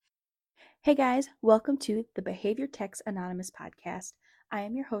Hey guys, welcome to the Behavior Techs Anonymous podcast. I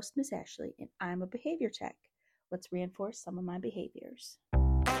am your host, Miss Ashley, and I'm a behavior tech. Let's reinforce some of my behaviors.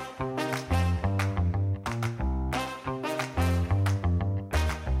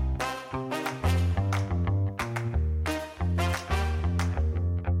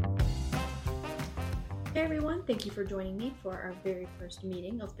 Hey everyone, thank you for joining me for our very first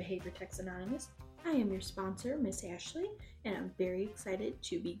meeting of Behavior Techs Anonymous. I am your sponsor, Miss Ashley, and I'm very excited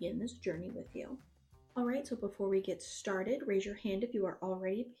to begin this journey with you. Alright, so before we get started, raise your hand if you are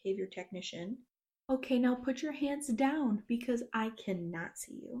already a behavior technician. Okay, now put your hands down because I cannot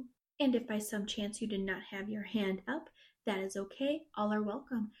see you. And if by some chance you did not have your hand up, that is okay. All are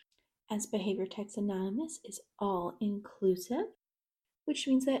welcome. As Behavior Techs Anonymous is all inclusive, which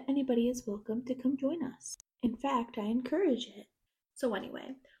means that anybody is welcome to come join us. In fact, I encourage it. So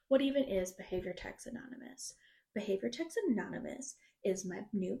anyway, what even is Behavior Techs Anonymous? Behavior Techs Anonymous is my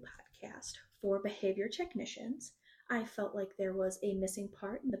new podcast for behavior technicians. I felt like there was a missing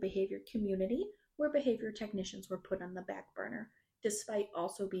part in the behavior community where behavior technicians were put on the back burner, despite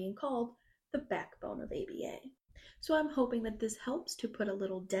also being called the backbone of ABA. So I'm hoping that this helps to put a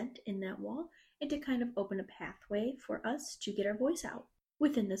little dent in that wall and to kind of open a pathway for us to get our voice out.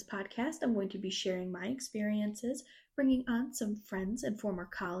 Within this podcast, I'm going to be sharing my experiences, bringing on some friends and former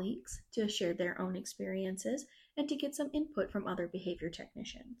colleagues to share their own experiences and to get some input from other behavior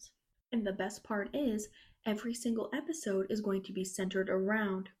technicians. And the best part is, every single episode is going to be centered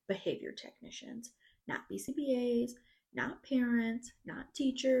around behavior technicians, not BCBAs, not parents, not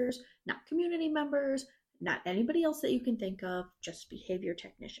teachers, not community members, not anybody else that you can think of, just behavior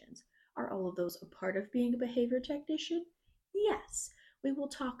technicians. Are all of those a part of being a behavior technician? Yes, we will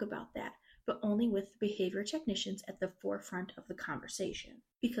talk about that, but only with behavior technicians at the forefront of the conversation,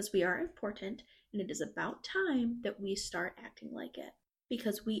 because we are important and it is about time that we start acting like it,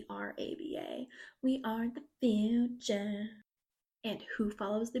 because we are ABA. We are the future. And who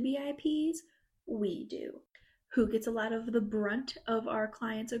follows the BIPs? We do. Who gets a lot of the brunt of our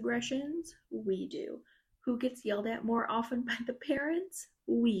clients' aggressions? We do. Who gets yelled at more often by the parents?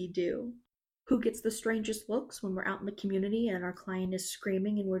 We do. Who gets the strangest looks when we're out in the community and our client is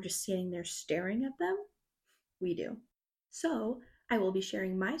screaming and we're just sitting there staring at them? We do. So, I will be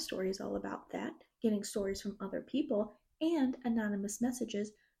sharing my stories all about that, getting stories from other people, and anonymous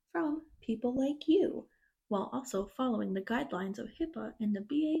messages from people like you, while also following the guidelines of HIPAA and the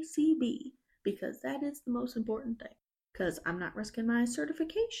BACB, because that is the most important thing. Because I'm not risking my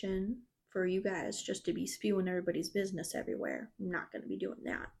certification for you guys just to be spewing everybody's business everywhere. I'm not going to be doing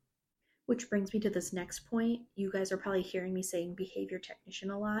that. Which brings me to this next point. You guys are probably hearing me saying behavior technician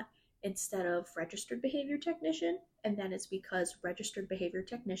a lot instead of registered behavior technician, and that is because registered behavior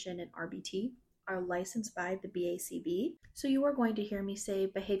technician and RBT are licensed by the BACB. So you are going to hear me say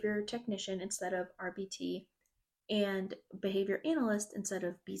behavior technician instead of RBT and behavior analyst instead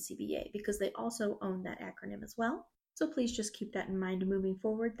of BCBA, because they also own that acronym as well. So please just keep that in mind moving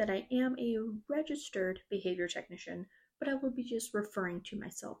forward, that I am a registered behavior technician, but I will be just referring to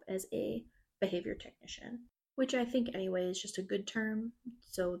myself as a behavior technician, which I think anyway is just a good term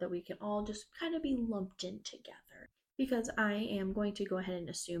so that we can all just kind of be lumped in together. Because I am going to go ahead and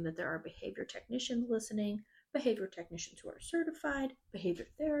assume that there are behavior technicians listening, behavior technicians who are certified, behavior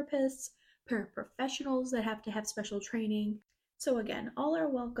therapists, paraprofessionals that have to have special training. So again, all are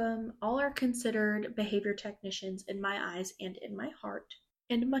welcome, all are considered behavior technicians in my eyes and in my heart.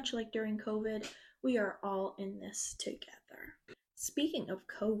 And much like during COVID, we are all in this together. Speaking of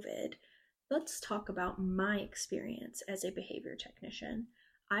COVID, let's talk about my experience as a behavior technician.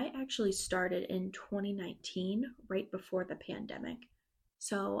 I actually started in 2019, right before the pandemic.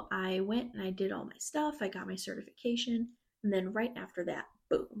 So I went and I did all my stuff, I got my certification, and then right after that,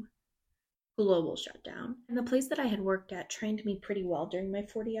 boom, global shutdown. And the place that I had worked at trained me pretty well during my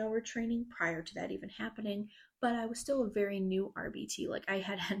 40-hour training prior to that even happening, but I was still a very new RBT. Like, I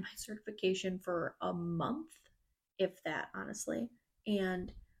had had my certification for a month, if that, honestly.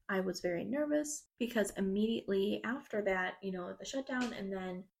 And I was very nervous because immediately after that, the shutdown, and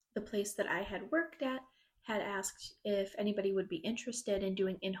then the place that I had worked at had asked if anybody would be interested in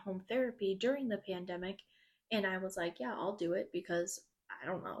doing in-home therapy during the pandemic. And I was like, yeah, I'll do it, because I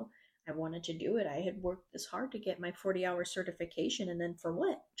don't know, I wanted to do it. I had worked this hard to get my 40-hour certification, and then for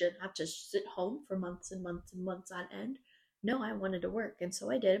what? Just have to sit home for months and months and months on end? No, I wanted to work, and so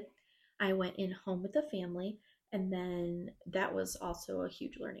I did. I went in home with the family, and then that was also a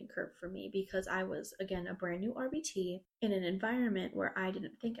huge learning curve for me, because I was, again, a brand new RBT in an environment where I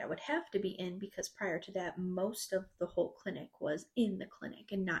didn't think I would have to be in, because prior to that, most of the whole clinic was in the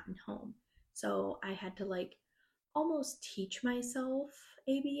clinic and not in home. So I had to almost teach myself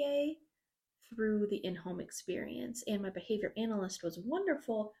ABA through the in-home experience, and my behavior analyst was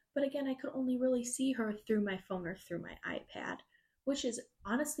wonderful, but again, I could only really see her through my phone or through my iPad, which is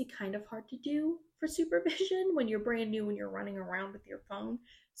honestly kind of hard to do for supervision when you're brand new and you're running around with your phone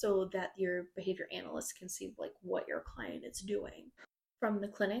so that your behavior analyst can see like what your client is doing. From the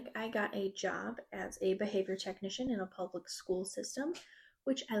clinic, I got a job as a behavior technician in a public school system,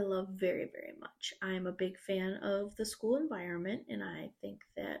 which I love very, very much. I'm a big fan of the school environment, and I think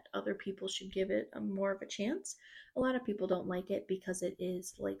that other people should give it more of a chance. A lot of people don't like it because it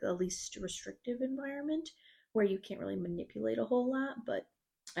is like a least restrictive environment where you can't really manipulate a whole lot, but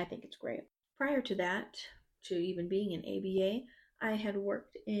I think it's great. Prior to that, to even being an ABA, I had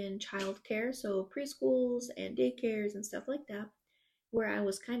worked in childcare, so preschools and daycares and stuff like that, where I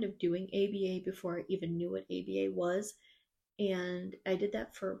was kind of doing ABA before I even knew what ABA was. And I did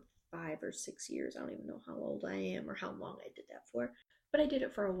that for 5 or 6 years. I don't even know how old I am or how long I did that for. But I did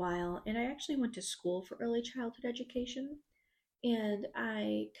it for a while. And I actually went to school for early childhood education. And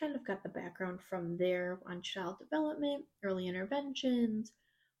I kind of got the background from there on child development, early interventions,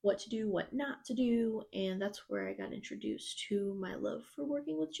 what to do, what not to do. And that's where I got introduced to my love for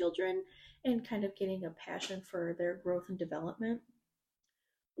working with children and kind of getting a passion for their growth and development.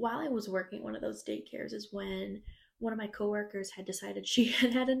 While I was working at one of those daycares is when one of my coworkers had decided she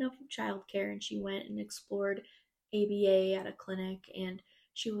had had enough of childcare and she went and explored ABA at a clinic, and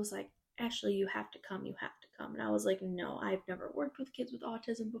she was like, Ashley, you have to come, you have to come. And I was like, no, I've never worked with kids with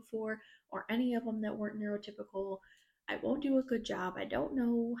autism before or any of them that weren't neurotypical. I won't do a good job. I don't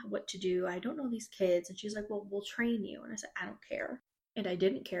know what to do. I don't know these kids. And she's like, well, we'll train you. And I said, I don't care. And I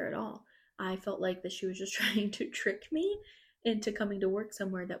didn't care at all. I felt like that she was just trying to trick me into coming to work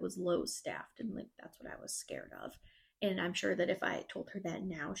somewhere that was low staffed, and like that's what I was scared of. And I'm sure that if I told her that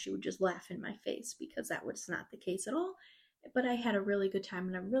now, she would just laugh in my face because that was not the case at all. But I had a really good time,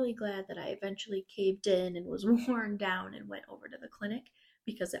 and I'm really glad that I eventually caved in and was worn down and went over to the clinic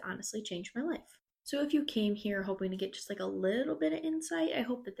because it honestly changed my life. So if you came here hoping to get just like a little bit of insight, I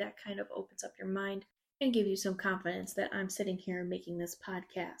hope that that kind of opens up your mind and give you some confidence that I'm sitting here making this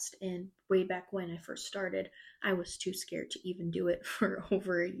podcast. And way back when I first started, I was too scared to even do it for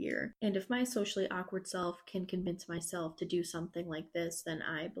over a year. And if my socially awkward self can convince myself to do something like this, then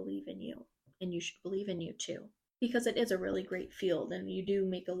I believe in you. And you should believe in you too. Because it is a really great field and you do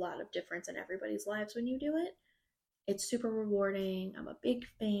make a lot of difference in everybody's lives when you do it. It's super rewarding. I'm a big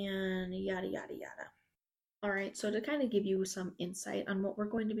fan, yada, yada, yada. All right, so to kind of give you some insight on what we're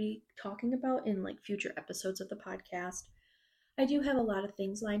going to be talking about in like future episodes of the podcast, I do have a lot of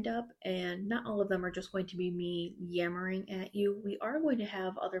things lined up, and not all of them are just going to be me yammering at you. We are going to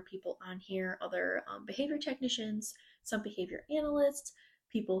have other people on here, other behavior technicians, some behavior analysts,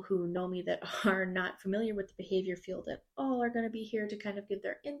 people who know me that are not familiar with the behavior field at all are going to be here to kind of give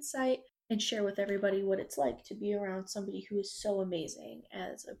their insight and share with everybody what it's like to be around somebody who is so amazing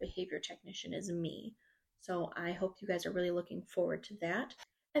as a behavior technician as me. So I hope you guys are really looking forward to that.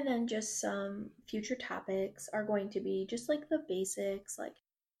 And then just some future topics are going to be just like the basics,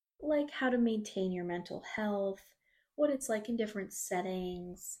 like how to maintain your mental health, what it's like in different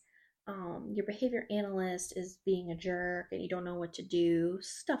settings. Your behavior analyst is being a jerk and you don't know what to do,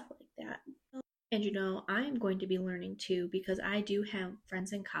 stuff like that. And I'm going to be learning too because I do have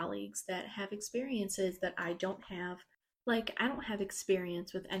friends and colleagues that have experiences that I don't have. Like, I don't have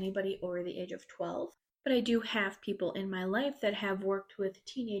experience with anybody over the age of 12, but I do have people in my life that have worked with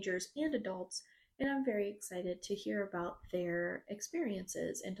teenagers and adults, and I'm very excited to hear about their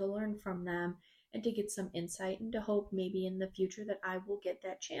experiences and to learn from them and to get some insight and to hope maybe in the future that I will get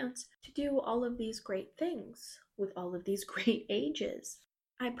that chance to do all of these great things with all of these great ages.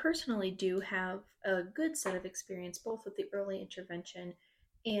 I personally do have a good set of experience both with the early intervention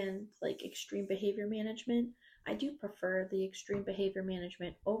and like extreme behavior management. I do prefer the extreme behavior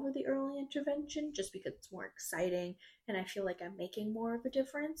management over the early intervention just because it's more exciting and I feel like I'm making more of a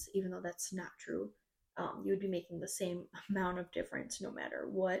difference, even though that's not true. You would be making the same amount of difference no matter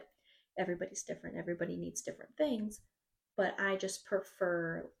what. Everybody's different, everybody needs different things, but I just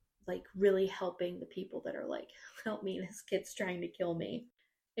prefer like really helping the people that are like, help me, this kid's trying to kill me.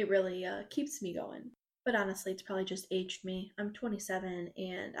 It really keeps me going. But honestly, it's probably just aged me. I'm 27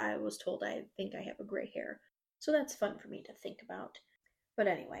 and I was told I think I have a gray hair. So that's fun for me to think about. But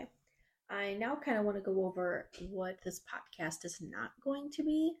anyway, I now kind of want to go over what this podcast is not going to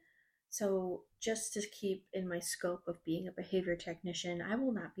be. So, just to keep in my scope of being a behavior technician, I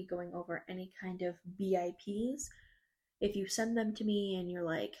will not be going over any kind of BIPs. If you send them to me and you're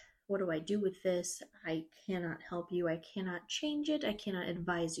like, what do I do with this? I cannot help you. I cannot change it. I cannot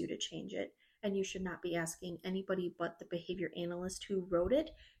advise you to change it. And you should not be asking anybody but the behavior analyst who wrote it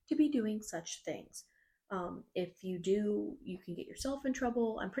to be doing such things. If you do, you can get yourself in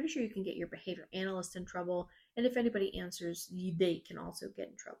trouble. I'm pretty sure you can get your behavior analyst in trouble. And if anybody answers, they can also get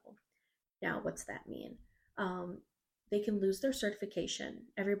in trouble. Now, what's that mean? Um, they can lose their certification.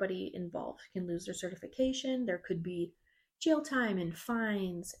 Everybody involved can lose their certification. There could be jail time and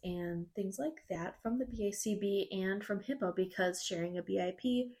fines and things like that from the BACB and from HIPAA, because sharing a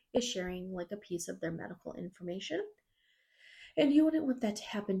BIP is sharing like a piece of their medical information. And you wouldn't want that to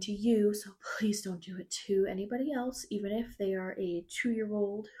happen to you, so please don't do it to anybody else, even if they are a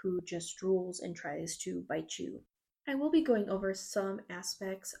 2-year-old who just drools and tries to bite you. I will be going over some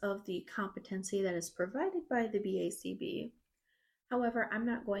aspects of the competency that is provided by the BACB. However, I'm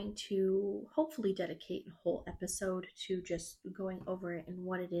not going to hopefully dedicate a whole episode to just going over it and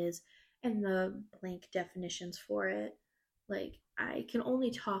what it is and the blank definitions for it. Like, I can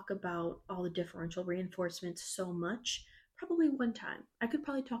only talk about all the differential reinforcements so much, probably one time. I could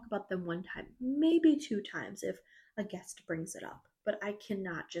probably talk about them one time, maybe 2 times if a guest brings it up. But I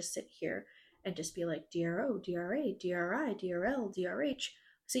cannot just sit here and just be like DRO, DRA, DRI, DRL, DRH.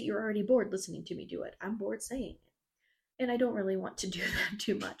 See, you're already bored listening to me do it. I'm bored saying it. And I don't really want to do that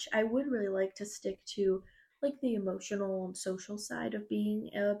too much. I would really like to stick to like the emotional and social side of being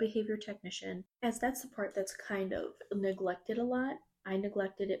a behavior technician, as that's the part that's kind of neglected a lot. I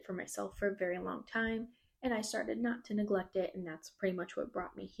neglected it for myself for a very long time, and I started not to neglect it, and that's pretty much what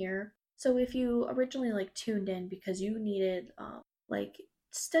brought me here. So if you originally like tuned in because you needed like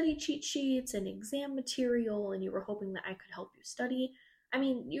study cheat sheets and exam material and you were hoping that I could help you study, I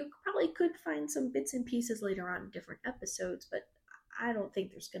mean, you probably could find some bits and pieces later on in different episodes, but I don't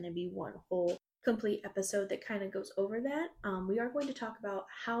think there's going to be one whole complete episode that kind of goes over that. We are going to talk about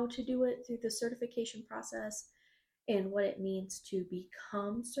how to do it through the certification process and what it means to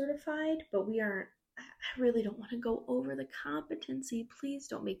become certified, but I really don't want to go over the competency. Please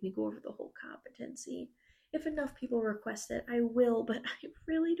don't make me go over the whole competency. If enough people request it, I will, but I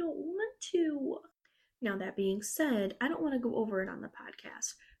really don't want to. Now, that being said, I don't want to go over it on the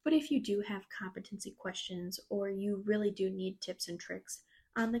podcast, but if you do have competency questions or you really do need tips and tricks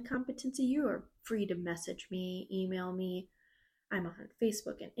on the competency, you are free to message me, email me. I'm on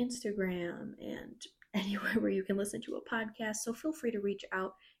Facebook and Instagram and anywhere where you can listen to a podcast, so feel free to reach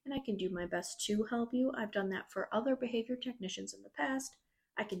out and I can do my best to help you. I've done that for other behavior technicians in the past.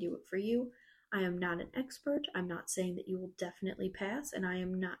 I can do it for you. I am not an expert. I'm not saying that you will definitely pass, and I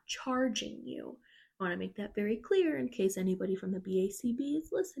am not charging you. I want to make that very clear in case anybody from the BACB is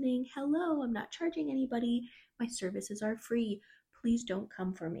listening. Hello, I'm not charging anybody. My services are free. Please don't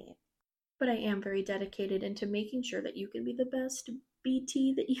come for me. But I am very dedicated into making sure that you can be the best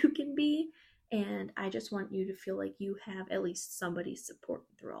BT that you can be. And I just want you to feel like you have at least somebody supporting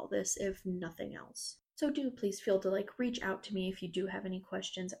through all this, if nothing else. So do please feel to like reach out to me if you do have any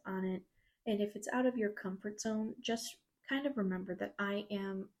questions on it. And if it's out of your comfort zone, just kind of remember that I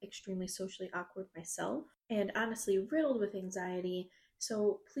am extremely socially awkward myself and honestly riddled with anxiety.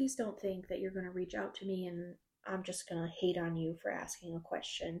 So please don't think that you're going to reach out to me and I'm just going to hate on you for asking a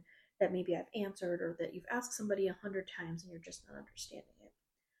question that maybe I've answered or that you've asked somebody 100 times and you're just not understanding it.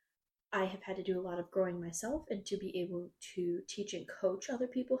 I have had to do a lot of growing myself and to be able to teach and coach other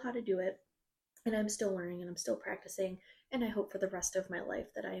people how to do it. And I'm still learning and I'm still practicing, and I hope for the rest of my life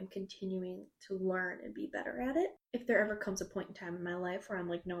that I am continuing to learn and be better at it. If there ever comes a point in time in my life where I'm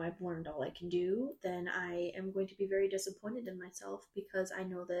like, no, I've learned all I can do, then I am going to be very disappointed in myself, because I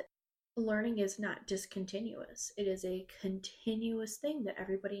know that learning is not discontinuous. It is a continuous thing that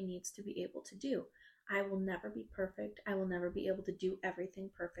everybody needs to be able to do. I will never be perfect. I will never be able to do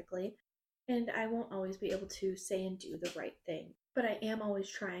everything perfectly. And I won't always be able to say and do the right thing. But I am always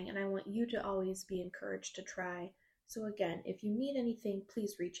trying, and I want you to always be encouraged to try. So again, if you need anything,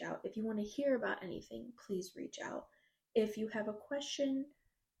 please reach out. If you want to hear about anything, please reach out. If you have a question,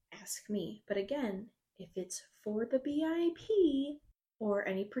 ask me. But again, if it's for the BIP or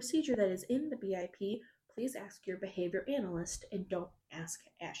any procedure that is in the BIP, please ask your behavior analyst and don't ask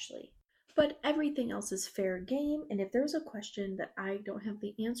Ashley. But everything else is fair game, and if there's a question that I don't have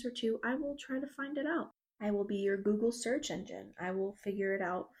the answer to, I will try to find it out. I will be your Google search engine. I will figure it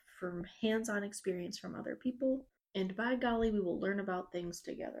out from hands-on experience from other people, and by golly, we will learn about things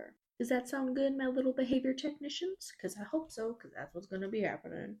together. Does that sound good, my little behavior technicians? Because I hope so, because that's what's going to be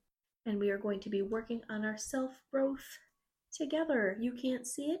happening. And we are going to be working on our self-growth together. You can't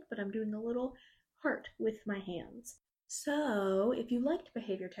see it, but I'm doing a little heart with my hands. So, if you liked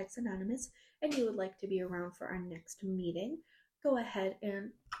Behavior Techs Anonymous and you would like to be around for our next meeting, go ahead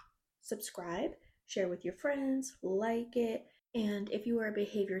and subscribe, share with your friends, like it. And if you are a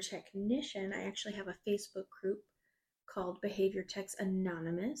behavior technician, I actually have a Facebook group called Behavior Techs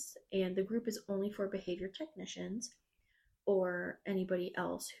Anonymous, and the group is only for behavior technicians or anybody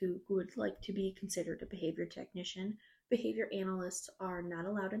else who would like to be considered a behavior technician. Behavior analysts are not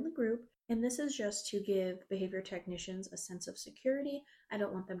allowed in the group, and this is just to give behavior technicians a sense of security. I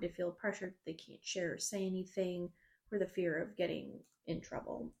don't want them to feel pressured that they can't share or say anything for the fear of getting in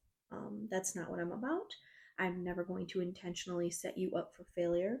trouble. That's not what I'm about. I'm never going to intentionally set you up for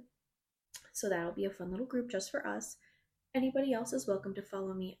failure. So that'll be a fun little group just for us. Anybody else is welcome to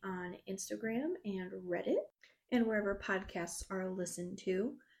follow me on Instagram and Reddit and wherever podcasts are listened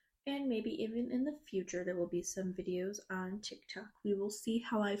to. And maybe even in the future, there will be some videos on TikTok. We will see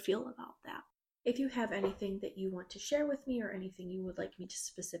how I feel about that. If you have anything that you want to share with me or anything you would like me to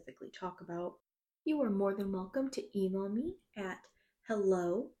specifically talk about, you are more than welcome to email me at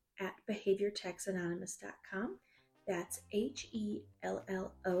hello@behaviortechsanonymous.com. That's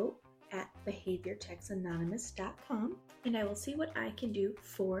HELLO @behaviortechsanonymous.com, and I will see what I can do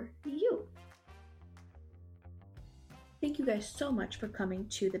for you. Thank you guys so much for coming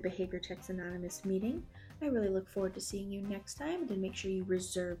to the Behavior Techs Anonymous meeting. I really look forward to seeing you next time, and make sure you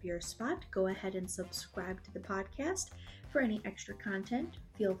reserve your spot. Go ahead and subscribe to the podcast. For any extra content,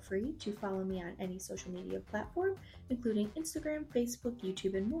 feel free to follow me on any social media platform, including Instagram, Facebook,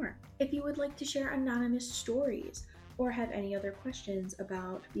 YouTube, and more. If you would like to share anonymous stories or have any other questions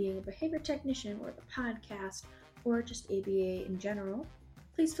about being a behavior technician or the podcast or just ABA in general,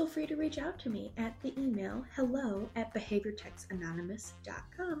 please feel free to reach out to me at the email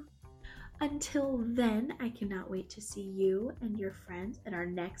hello@behaviortechsanonymous.com. Until then, I cannot wait to see you and your friends at our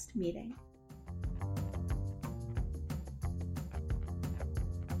next meeting.